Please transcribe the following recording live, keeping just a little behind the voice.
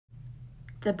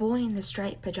The Boy in the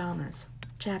Striped Pajamas,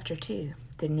 Chapter 2,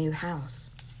 The New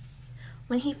House.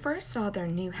 When he first saw their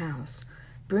new house,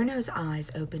 Bruno's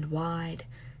eyes opened wide,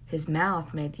 his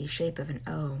mouth made the shape of an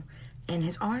O, and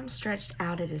his arms stretched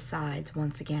out at his sides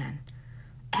once again.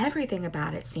 Everything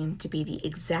about it seemed to be the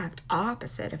exact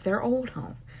opposite of their old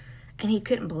home, and he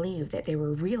couldn't believe that they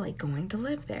were really going to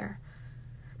live there.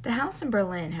 The house in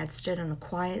Berlin had stood on a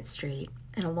quiet street,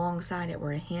 and alongside it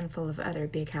were a handful of other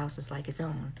big houses like his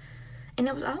own. And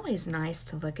it was always nice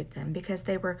to look at them because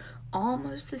they were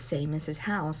almost the same as his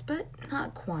house, but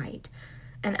not quite.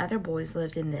 And other boys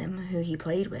lived in them who he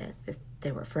played with, if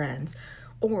they were friends,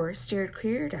 or steered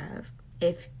clear of,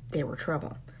 if they were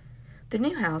trouble. The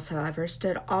new house, however,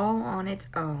 stood all on its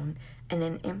own in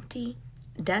an empty,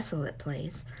 desolate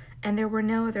place, and there were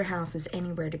no other houses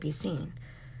anywhere to be seen,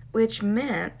 which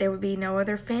meant there would be no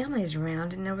other families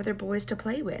around and no other boys to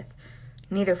play with,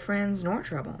 neither friends nor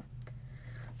trouble.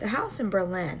 The house in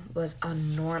Berlin was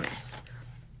enormous,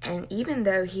 and even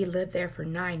though he lived there for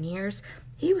 9 years,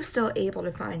 he was still able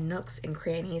to find nooks and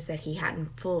crannies that he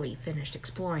hadn't fully finished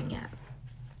exploring yet.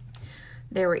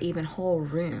 There were even whole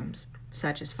rooms,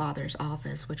 such as Father's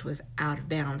office, which was out of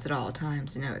bounds at all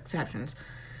times, no exceptions,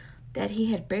 that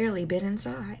he had barely been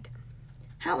inside.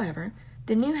 However,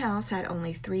 the new house had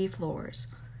only 3 floors,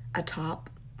 a top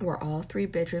where all 3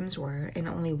 bedrooms were and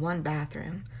only 1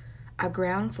 bathroom, a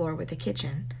ground floor with a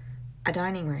kitchen, a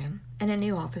dining room, and a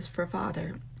new office for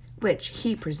Father, which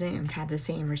he presumed had the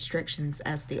same restrictions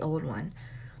as the old one,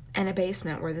 and a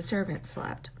basement where the servants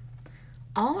slept.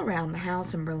 All around the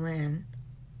house in Berlin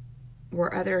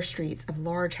were other streets of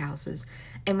large houses,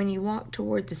 and when you walked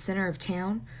toward the center of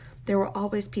town, there were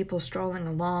always people strolling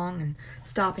along and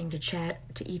stopping to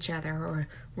chat to each other or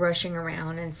rushing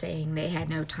around and saying they had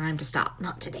no time to stop.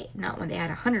 Not today, not when they had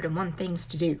 101 things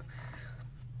to do.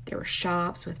 There were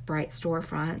shops with bright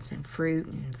storefronts and fruit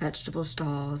and vegetable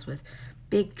stalls with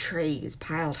big trays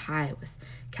piled high with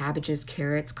cabbages,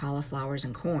 carrots, cauliflowers,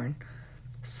 and corn.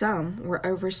 Some were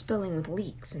overspilling with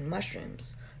leeks and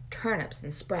mushrooms, turnips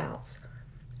and sprouts,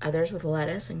 others with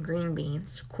lettuce and green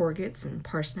beans, courgettes and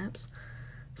parsnips.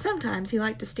 Sometimes he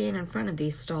liked to stand in front of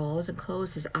these stalls and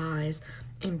close his eyes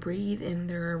and breathe in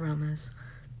their aromas,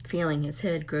 feeling his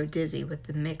head grow dizzy with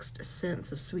the mixed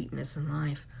sense of sweetness and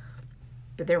life.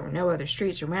 But there were no other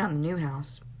streets around the new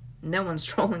house, no one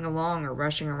strolling along or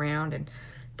rushing around, and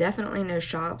definitely no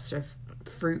shops or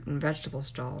fruit and vegetable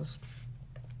stalls.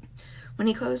 When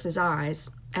he closed his eyes,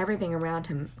 everything around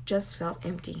him just felt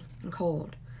empty and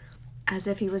cold, as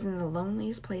if he was in the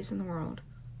loneliest place in the world,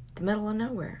 the middle of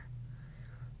nowhere.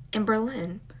 In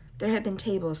Berlin, there had been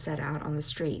tables set out on the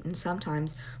street, and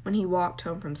sometimes when he walked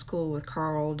home from school with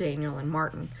Carl, Daniel, and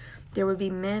Martin, there would be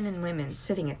men and women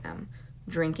sitting at them,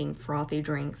 drinking frothy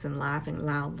drinks and laughing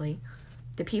loudly.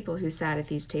 The people who sat at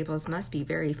these tables must be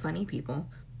very funny people,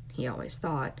 he always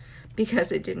thought,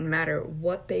 because it didn't matter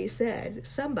what they said,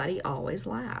 somebody always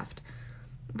laughed.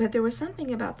 But there was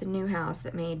something about the new house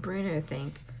that made Bruno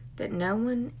think that no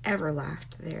one ever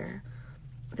laughed there,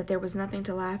 that there was nothing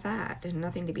to laugh at and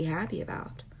nothing to be happy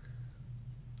about.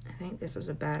 "I think this was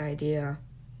a bad idea,"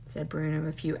 said Bruno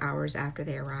a few hours after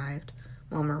they arrived,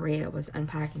 while Maria was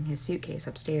unpacking his suitcase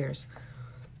upstairs.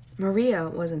 Maria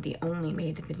wasn't the only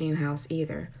maid at the new house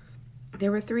either.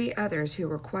 There were 3 others who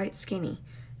were quite skinny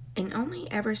and only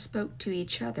ever spoke to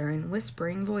each other in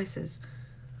whispering voices.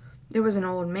 There was an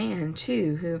old man,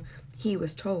 too, who, he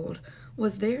was told,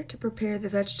 was there to prepare the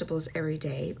vegetables every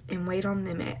day and wait on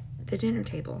them at the dinner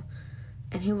table,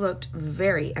 and who looked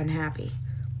very unhappy,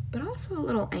 but also a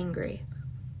little angry.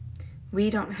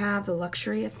 "We don't have the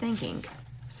luxury of thinking,"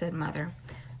 said Mother,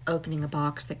 opening a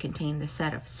box that contained the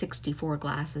set of 64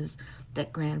 glasses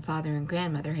that Grandfather and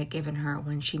Grandmother had given her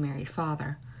when she married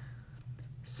Father.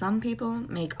 "Some people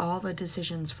make all the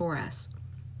decisions for us."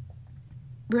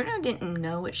 Bruno didn't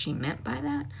know what she meant by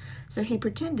that, so he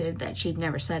pretended that she'd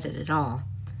never said it at all.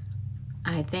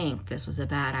 "I think this was a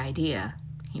bad idea,"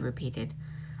 he repeated.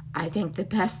 "I think the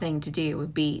best thing to do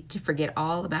would be to forget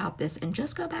all about this and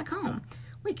just go back home.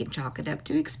 We can chalk it up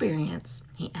to experience,"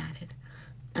 he added,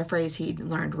 a phrase he'd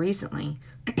learned recently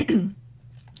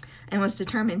and was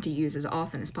determined to use as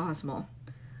often as possible.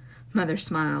 Mother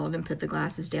smiled and put the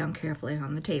glasses down carefully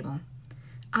on the table.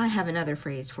 "I have another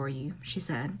phrase for you," she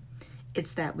said.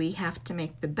 "It's that we have to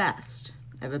make the best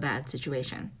of a bad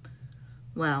situation."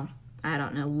 "Well, I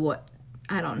don't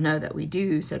know that we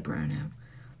do," said Bruno.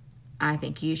 "I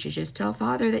think you should just tell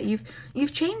Father that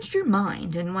you've changed your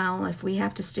mind, and well, if we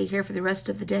have to stay here for the rest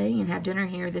of the day and have dinner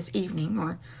here this evening,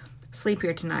 or sleep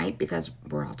here tonight because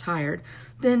we're all tired,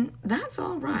 then that's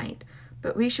all right.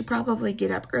 but we should probably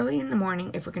get up early in the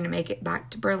morning if we're going to make it back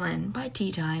to Berlin by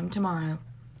tea time tomorrow.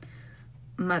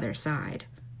 Mother sighed.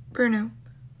 Bruno,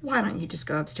 why don't you just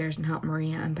go upstairs and help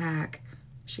Maria unpack?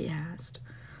 She asked.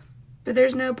 But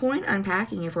there's no point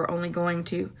unpacking if we're only going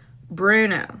to...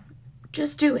 Bruno,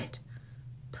 just do it.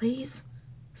 Please,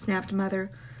 snapped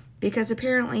Mother, because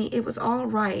apparently it was all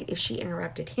right if she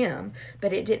interrupted him,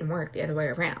 but it didn't work the other way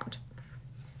around.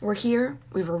 We're here,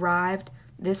 we've arrived,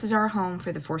 this is our home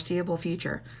for the foreseeable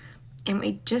future, and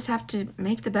we just have to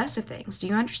make the best of things. Do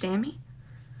you understand me?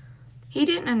 He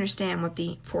didn't understand what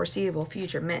the foreseeable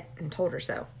future meant and told her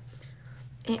so.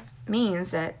 It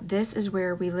means that this is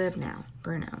where we live now,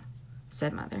 Bruno,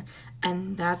 said Mother,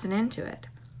 and that's an end to it.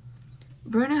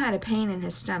 Bruno had a pain in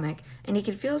his stomach, and he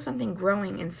could feel something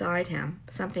growing inside him,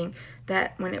 something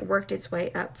that, when it worked its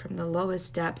way up from the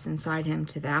lowest depths inside him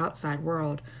to the outside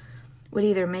world, would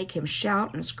either make him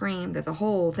shout and scream that the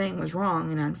whole thing was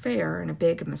wrong and unfair and a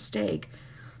big mistake,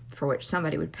 for which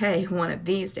somebody would pay one of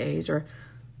these days, or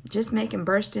just make him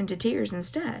burst into tears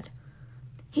instead.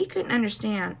 He couldn't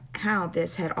understand how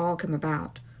this had all come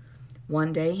about.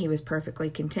 One day he was perfectly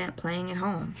content playing at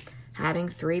home, having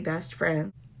 3 best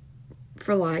friends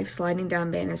for life, sliding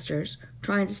down banisters,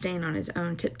 trying to stand on his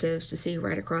own tiptoes to see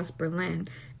right across Berlin,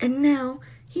 and now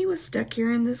he was stuck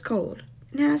here in this cold,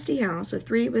 nasty house with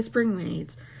 3 whispering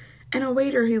maids, and a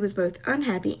waiter who was both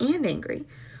unhappy and angry,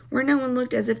 where no one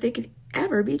looked as if they could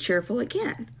ever be cheerful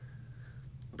again.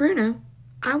 Bruno,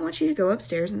 I want you to go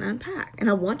upstairs and unpack, and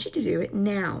I want you to do it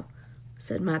now,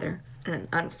 said Mother in an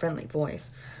unfriendly voice,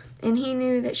 and he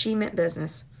knew that she meant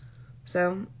business.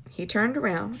 So he turned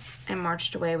around and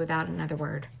marched away without another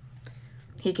word.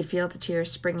 He could feel the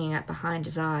tears springing up behind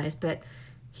his eyes, but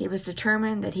he was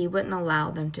determined that he wouldn't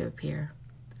allow them to appear.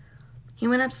 He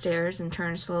went upstairs and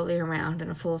turned slowly around in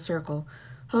a full circle,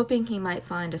 hoping he might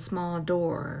find a small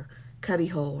door or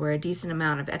cubbyhole where a decent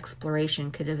amount of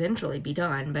exploration could eventually be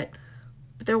done, but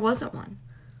there wasn't one.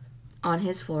 On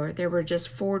his floor there were just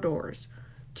 4 doors,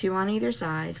 2 on either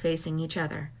side facing each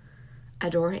other. A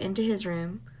door into his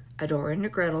room, a door into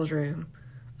Gretel's room,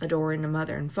 a door into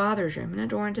Mother and Father's room, and a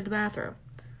door into the bathroom.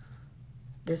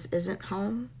 This isn't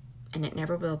home, and it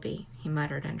never will be, he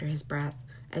muttered under his breath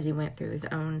as he went through his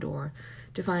own door,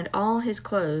 to find all his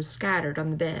clothes scattered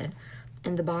on the bed,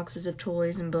 and the boxes of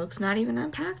toys and books not even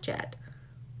unpacked yet.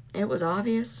 It was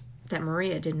obvious that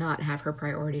Maria did not have her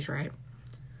priorities right.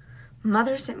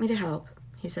 Mother sent me to help,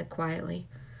 he said quietly,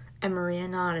 and Maria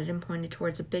nodded and pointed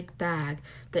towards a big bag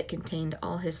that contained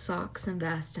all his socks and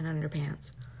vest and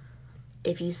underpants.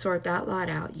 If you sort that lot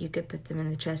out, you could put them in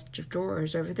the chest of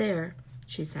drawers over there,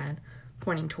 she said,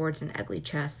 pointing towards an ugly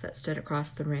chest that stood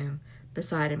across the room,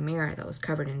 beside a mirror that was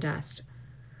covered in dust.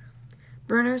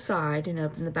 Bruno sighed and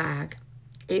opened the bag.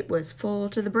 It was full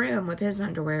to the brim with his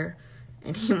underwear,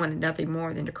 and he wanted nothing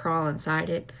more than to crawl inside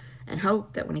it and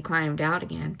hope that when he climbed out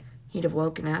again, he'd have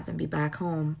woken up and be back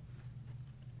home.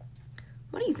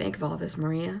 What do you think of all this,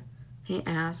 Maria? He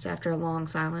asked after a long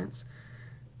silence,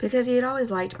 because he had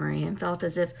always liked Maria and felt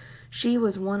as if she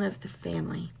was one of the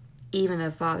family, even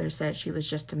though Father said she was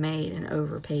just a maid and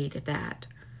overpaid at that.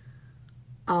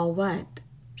 All what?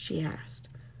 She asked.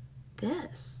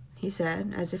 This, he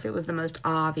said, as if it was the most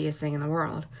obvious thing in the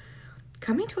world.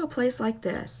 Coming to a place like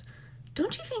this,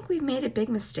 don't you think we've made a big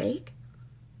mistake?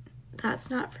 That's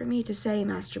not for me to say,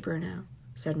 Master Bruno,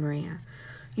 said Maria.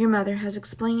 Your mother has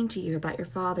explained to you about your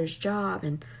father's job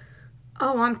and...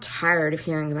 Oh, I'm tired of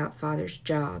hearing about Father's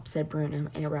job, said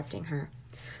Bruno, interrupting her.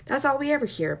 That's all we ever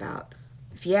hear about.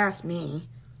 If you ask me,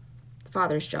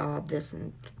 Father's job this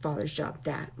and Father's job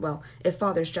that. Well, if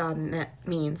Father's job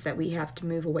means that we have to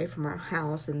move away from our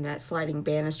house and that sliding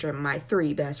banister and my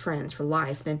 3 best friends for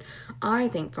life, then I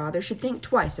think Father should think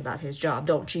twice about his job,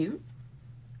 don't you?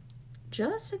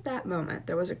 Just at that moment,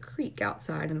 there was a creak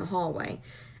outside in the hallway,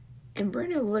 and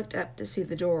Bruno looked up to see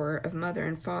the door of Mother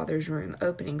and Father's room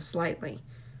opening slightly.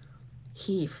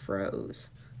 He froze,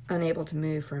 unable to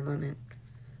move for a moment.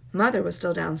 Mother was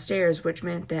still downstairs, which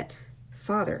meant that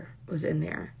Father was in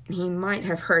there, and he might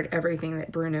have heard everything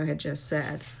that Bruno had just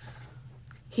said.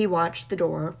 He watched the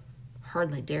door,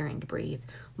 hardly daring to breathe,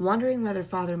 wondering whether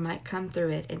Father might come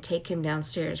through it and take him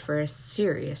downstairs for a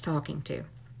serious talking to.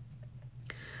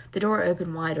 The door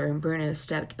opened wider, and Bruno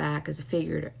stepped back as a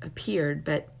figure appeared,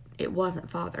 but it wasn't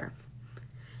Father.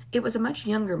 It was a much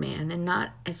younger man, and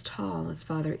not as tall as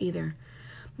Father either,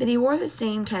 but he wore the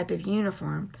same type of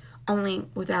uniform, only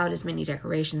without as many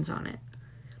decorations on it.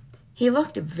 He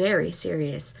looked very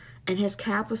serious, and his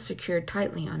cap was secured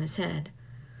tightly on his head.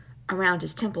 Around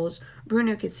his temples,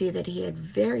 Bruno could see that he had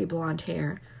very blonde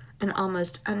hair, an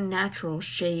almost unnatural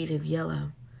shade of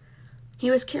yellow. He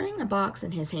was carrying a box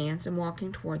in his hands and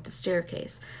walking toward the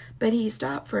staircase, but he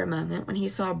stopped for a moment when he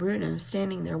saw Bruno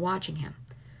standing there watching him.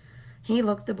 He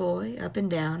looked the boy up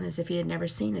and down as if he had never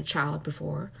seen a child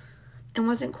before, and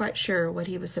wasn't quite sure what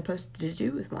he was supposed to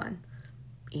do with one.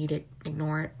 Eat it,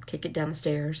 ignore it, kick it down the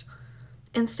stairs.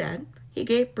 Instead, he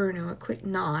gave Bruno a quick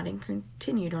nod and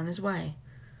continued on his way.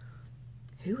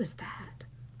 "Who was that?"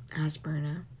 asked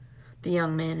Bruno. The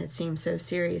young man had seemed so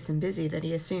serious and busy that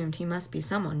he assumed he must be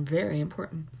someone very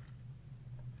important.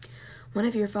 "One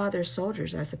of your father's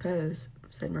soldiers, I suppose,"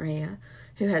 said Maria,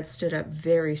 who had stood up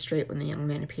very straight when the young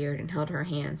man appeared and held her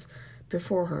hands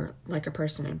before her like a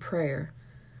person in prayer.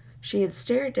 She had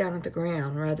stared down at the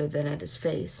ground rather than at his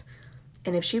face,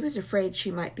 and if she was afraid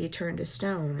she might be turned to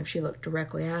stone if she looked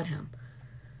directly at him.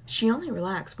 She only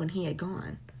relaxed when he had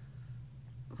gone.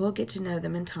 "We'll get to know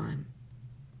them in time."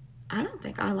 "I don't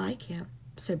think I like him,"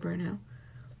 said Bruno.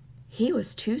 "He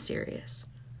was too serious."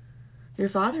 "Your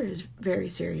father is very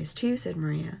serious too," said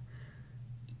Maria.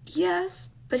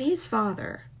 "Yes, but he's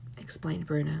father," explained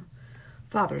Bruno.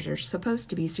 "Fathers are supposed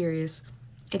to be serious.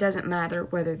 It doesn't matter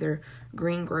whether they're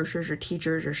greengrocers or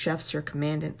teachers or chefs or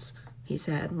commandants," he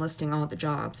said, listing all the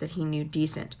jobs that he knew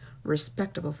decent,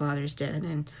 respectable fathers did,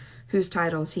 and whose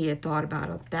titles he had thought about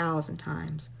 1,000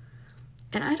 times.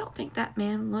 "And I don't think that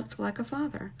man looked like a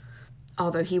father,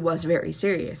 although he was very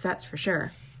serious, that's for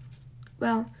sure."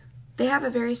 "Well, they have a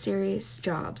very serious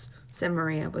jobs," said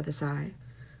Maria with a sigh.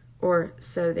 "Or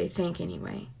so they think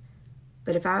anyway.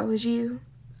 But if I was you,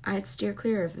 I'd steer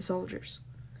clear of the soldiers."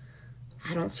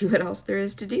 "I don't see what else there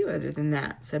is to do other than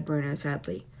that," said Bruno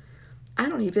sadly. "I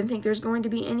don't even think there's going to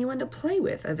be anyone to play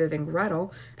with other than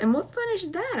Gretel, and what fun is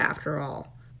that after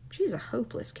all? She's a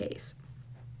hopeless case."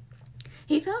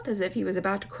 He felt as if he was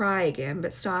about to cry again,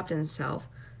 but stopped himself,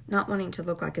 not wanting to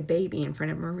look like a baby in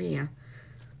front of Maria.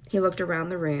 He looked around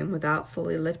the room without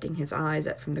fully lifting his eyes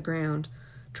up from the ground,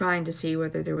 trying to see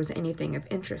whether there was anything of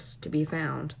interest to be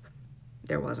found.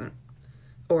 There wasn't.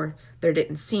 Or there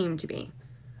didn't seem to be.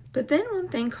 But then one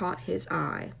thing caught his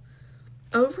eye.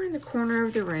 Over in the corner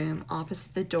of the room,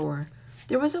 opposite the door,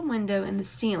 there was a window in the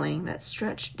ceiling that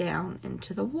stretched down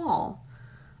into the wall,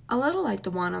 a little like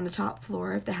the one on the top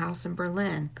floor of the house in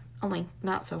Berlin, only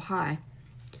not so high.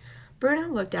 Bruno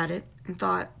looked at it and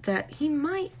thought that he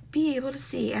might be able to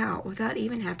see out without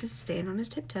even having to stand on his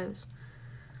tiptoes.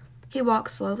 He walked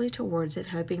slowly towards it,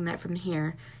 hoping that from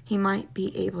here he might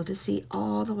be able to see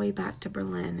all the way back to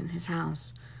Berlin and his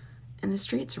house, and the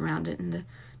streets around it, and the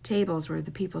tables where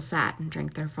the people sat and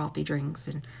drank their frothy drinks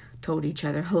and told each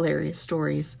other hilarious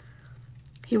stories.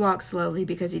 He walked slowly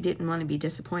because he didn't want to be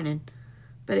disappointed,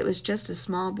 but it was just a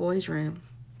small boy's room,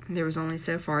 and there was only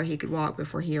so far he could walk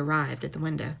before he arrived at the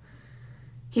window.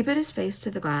 He put his face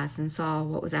to the glass and saw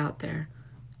what was out there,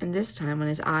 and this time when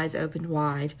his eyes opened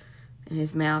wide and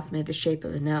his mouth made the shape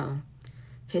of a no,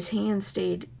 his hands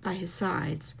stayed by his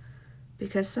sides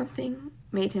because something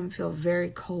made him feel very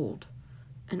cold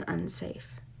and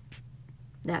unsafe.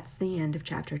 That's the end of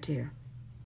chapter 2.